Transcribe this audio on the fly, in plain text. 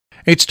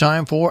It's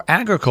time for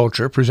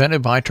Agriculture,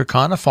 presented by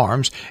Turkana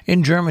Farms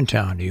in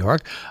Germantown, New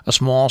York, a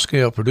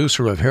small-scale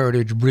producer of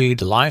heritage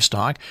breed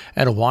livestock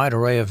and a wide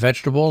array of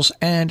vegetables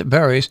and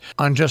berries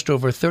on just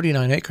over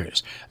 39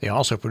 acres. They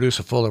also produce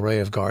a full array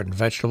of garden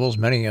vegetables,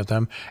 many of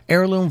them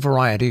heirloom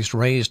varieties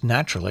raised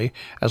naturally,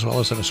 as well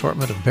as an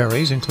assortment of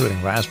berries,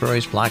 including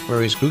raspberries,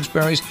 blackberries,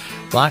 gooseberries,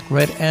 black,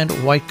 red, and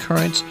white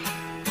currants,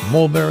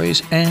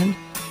 mulberries, and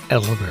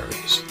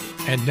elderberries.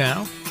 And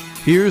now,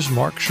 here's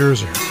Mark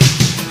Scherzer.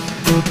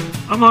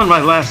 I'm on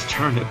my last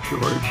turnip,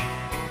 George.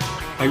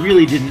 I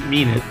really didn't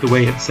mean it the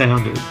way it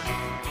sounded.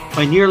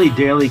 My nearly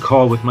daily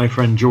call with my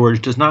friend George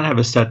does not have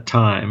a set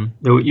time,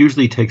 though it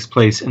usually takes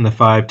place in the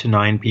 5 to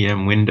 9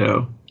 p.m.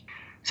 window.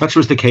 Such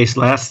was the case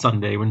last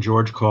Sunday when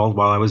George called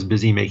while I was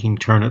busy making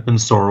turnip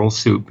and sorrel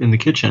soup in the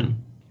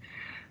kitchen.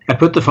 I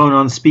put the phone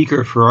on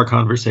speaker for our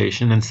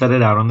conversation and set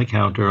it out on the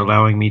counter,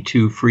 allowing me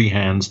 2 free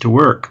hands to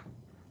work.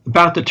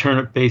 About the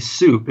turnip-based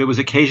soup, it was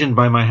occasioned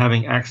by my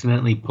having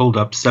accidentally pulled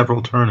up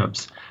several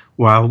turnips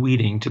while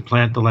weeding to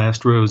plant the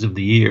last rows of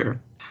the year.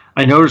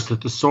 I noticed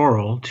that the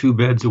sorrel, 2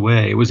 beds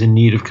away, was in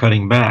need of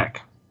cutting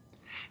back.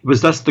 It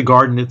was thus the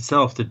garden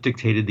itself that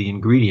dictated the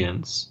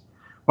ingredients,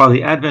 while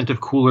the advent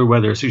of cooler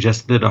weather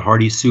suggested that a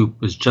hearty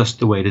soup was just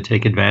the way to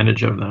take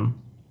advantage of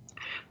them.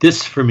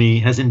 This, for me,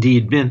 has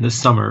indeed been the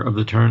summer of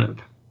the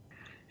turnip.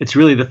 It's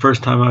really the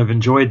first time I've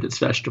enjoyed this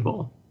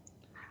vegetable.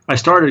 I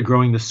started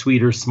growing the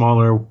sweeter,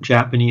 smaller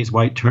Japanese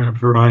white turnip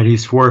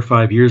varieties 4 or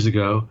 5 years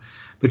ago,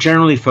 but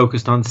generally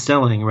focused on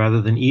selling rather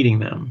than eating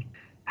them.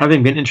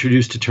 Having been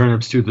introduced to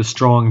turnips through the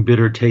strong,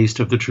 bitter taste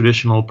of the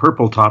traditional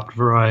purple-topped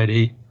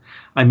variety,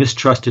 I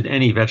mistrusted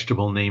any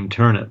vegetable named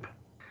turnip.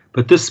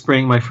 But this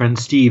spring, my friend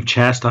Steve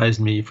chastised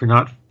me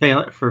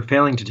for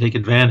failing to take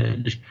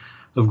advantage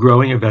of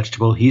growing a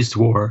vegetable he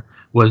swore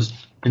was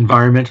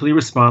environmentally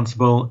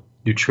responsible,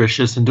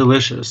 nutritious, and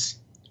delicious,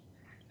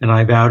 and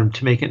I vowed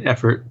to make an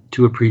effort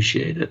to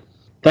appreciate it.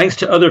 Thanks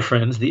to other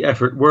friends, the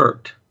effort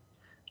worked.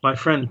 My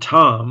friend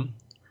Tom,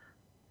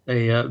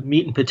 a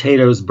meat and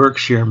potatoes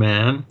Berkshire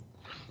man,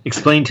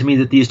 explained to me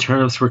that these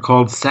turnips were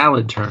called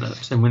salad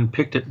turnips, and when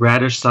picked at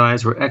radish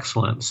size were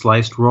excellent,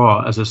 sliced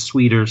raw as a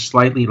sweeter,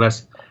 slightly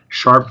less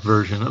sharp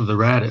version of the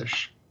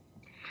radish.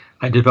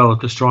 I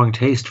developed a strong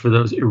taste for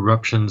those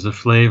eruptions of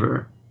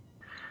flavor.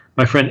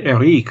 My friend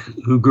Éric,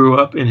 who grew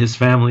up in his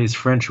family's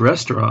French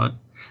restaurant,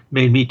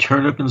 made me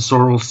turnip and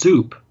sorrel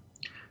soup,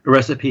 a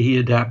recipe he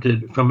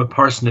adapted from a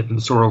parsnip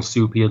and sorrel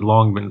soup he had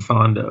long been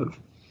fond of.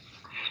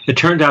 It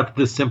turned out that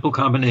this simple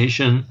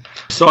combination,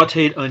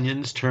 sauteed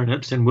onions,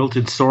 turnips, and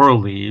wilted sorrel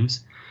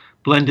leaves,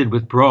 blended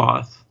with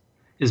broth,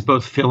 is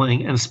both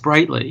filling and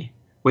sprightly,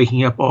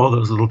 waking up all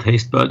those little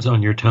taste buds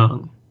on your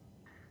tongue.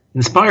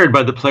 Inspired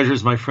by the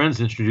pleasures my friends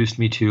introduced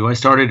me to, I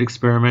started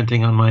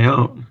experimenting on my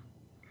own.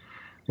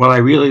 While I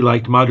really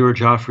liked Madhur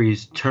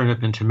Jaffrey's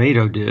turnip and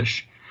tomato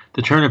dish,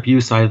 the turnip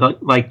use I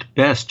liked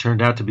best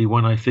turned out to be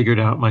one I figured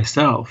out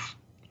myself.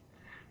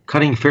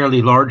 Cutting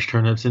fairly large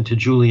turnips into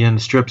julienne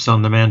strips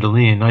on the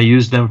mandolin, I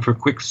used them for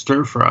quick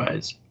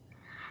stir-fries.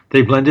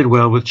 They blended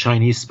well with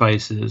Chinese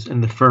spices,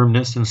 and the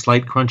firmness and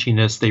slight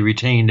crunchiness they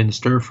retained in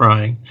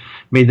stir-frying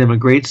made them a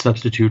great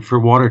substitute for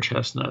water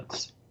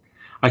chestnuts.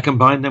 I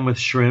combined them with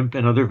shrimp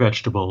and other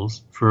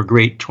vegetables for a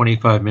great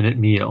 25-minute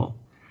meal.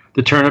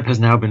 The turnip has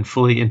now been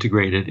fully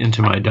integrated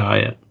into my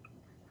diet.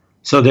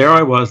 So there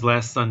I was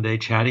last Sunday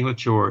chatting with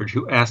George,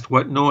 who asked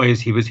what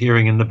noise he was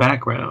hearing in the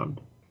background.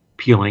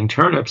 Peeling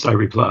turnips, I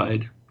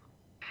replied.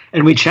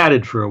 And we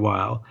chatted for a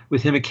while,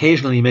 with him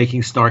occasionally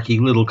making snarky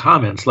little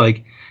comments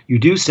like, "You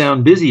do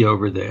sound busy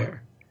over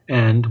there."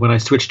 And when I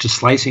switched to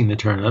slicing the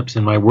turnips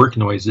and my work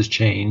noises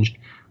changed,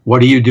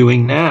 "What are you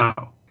doing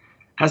now?"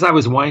 As I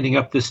was winding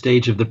up this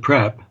stage of the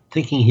prep,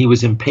 thinking he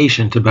was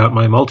impatient about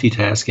my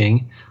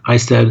multitasking, I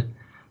said,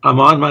 "I'm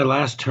on my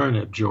last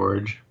turnip,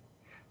 George."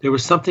 There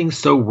was something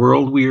so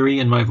world-weary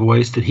in my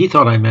voice that he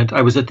thought I meant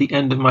I was at the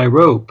end of my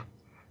rope,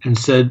 and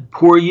said,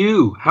 "Poor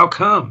you, how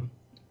come?"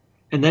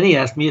 And then he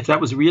asked me if that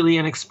was really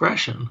an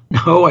expression.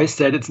 "No," I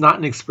said, "it's not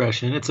an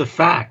expression, it's a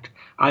fact.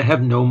 I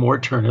have no more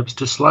turnips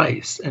to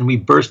slice." And we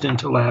burst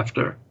into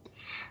laughter,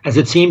 as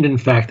it seemed, in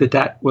fact,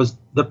 that was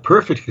the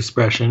perfect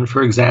expression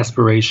for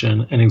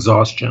exasperation and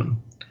exhaustion.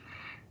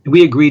 And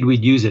we agreed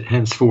we'd use it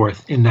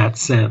henceforth in that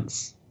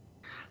sense.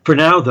 For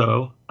now,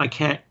 though, I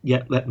can't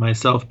yet let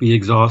myself be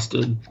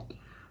exhausted.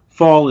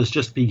 Fall is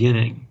just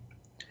beginning.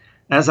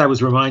 As I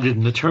was reminded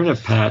in the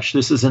turnip patch,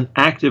 this is an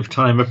active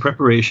time of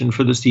preparation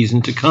for the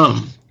season to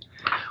come.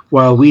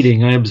 While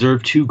weeding, I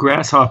observed 2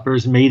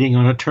 grasshoppers mating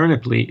on a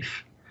turnip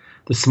leaf,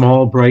 the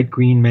small, bright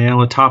green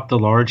male atop the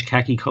large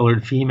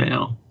khaki-colored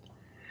female.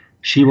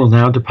 She will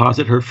now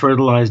deposit her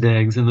fertilized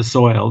eggs in the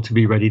soil to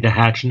be ready to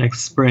hatch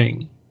next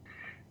spring.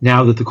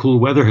 Now that the cool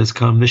weather has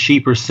come, the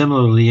sheep are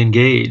similarly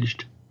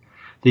engaged.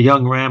 The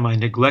young ram I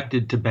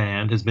neglected to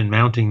band has been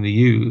mounting the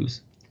ewes,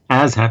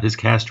 as have his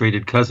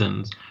castrated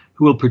cousins,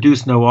 who will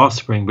produce no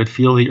offspring but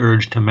feel the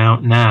urge to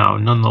mount now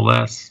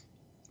nonetheless.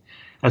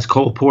 As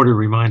Cole Porter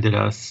reminded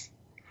us,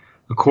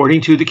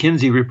 according to the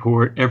Kinsey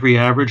report, every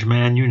average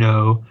man you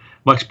know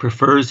much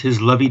prefers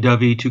his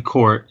lovey-dovey to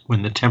court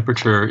when the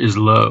temperature is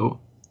low.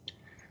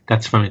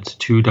 That's from It's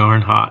Too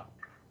Darn Hot.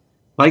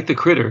 Like the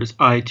critters,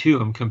 I too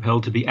am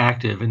compelled to be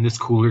active in this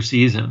cooler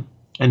season,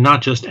 and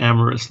not just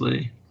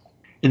amorously.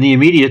 In the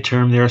immediate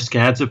term, there are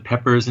scads of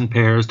peppers and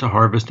pears to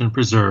harvest and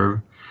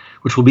preserve,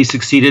 which will be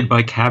succeeded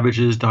by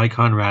cabbages,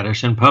 daikon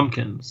radish, and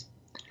pumpkins.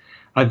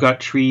 I've got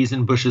trees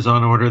and bushes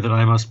on order that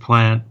I must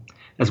plant,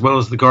 as well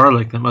as the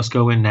garlic that must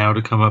go in now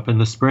to come up in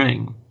the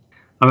spring.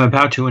 I'm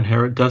about to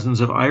inherit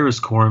dozens of iris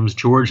corms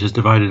George has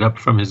divided up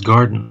from his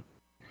garden.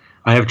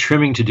 I have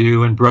trimming to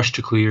do and brush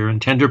to clear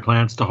and tender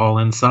plants to haul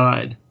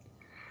inside.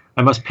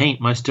 I must paint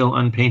my still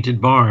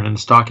unpainted barn and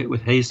stock it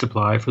with hay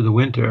supply for the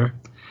winter.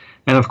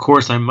 And of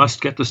course I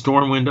must get the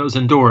storm windows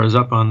and doors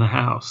up on the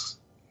house.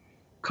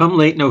 Come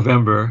late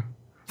November,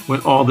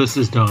 when all this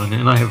is done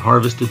and I have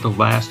harvested the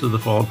last of the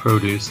fall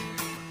produce,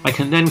 I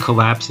can then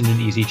collapse in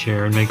an easy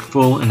chair and make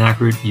full and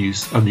accurate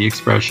use of the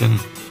expression,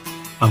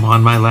 "I'm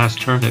on my last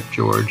turnip,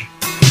 George."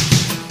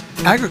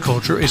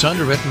 Agriculture is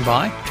underwritten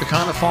by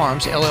Turkana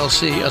Farms,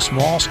 LLC, a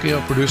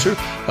small-scale producer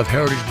of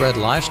heritage-bred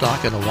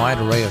livestock and a wide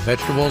array of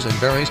vegetables and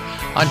berries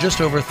on just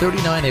over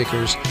 39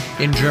 acres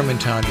in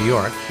Germantown, New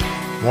York.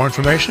 More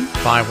information,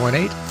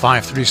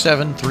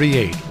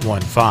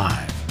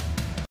 518-537-3815.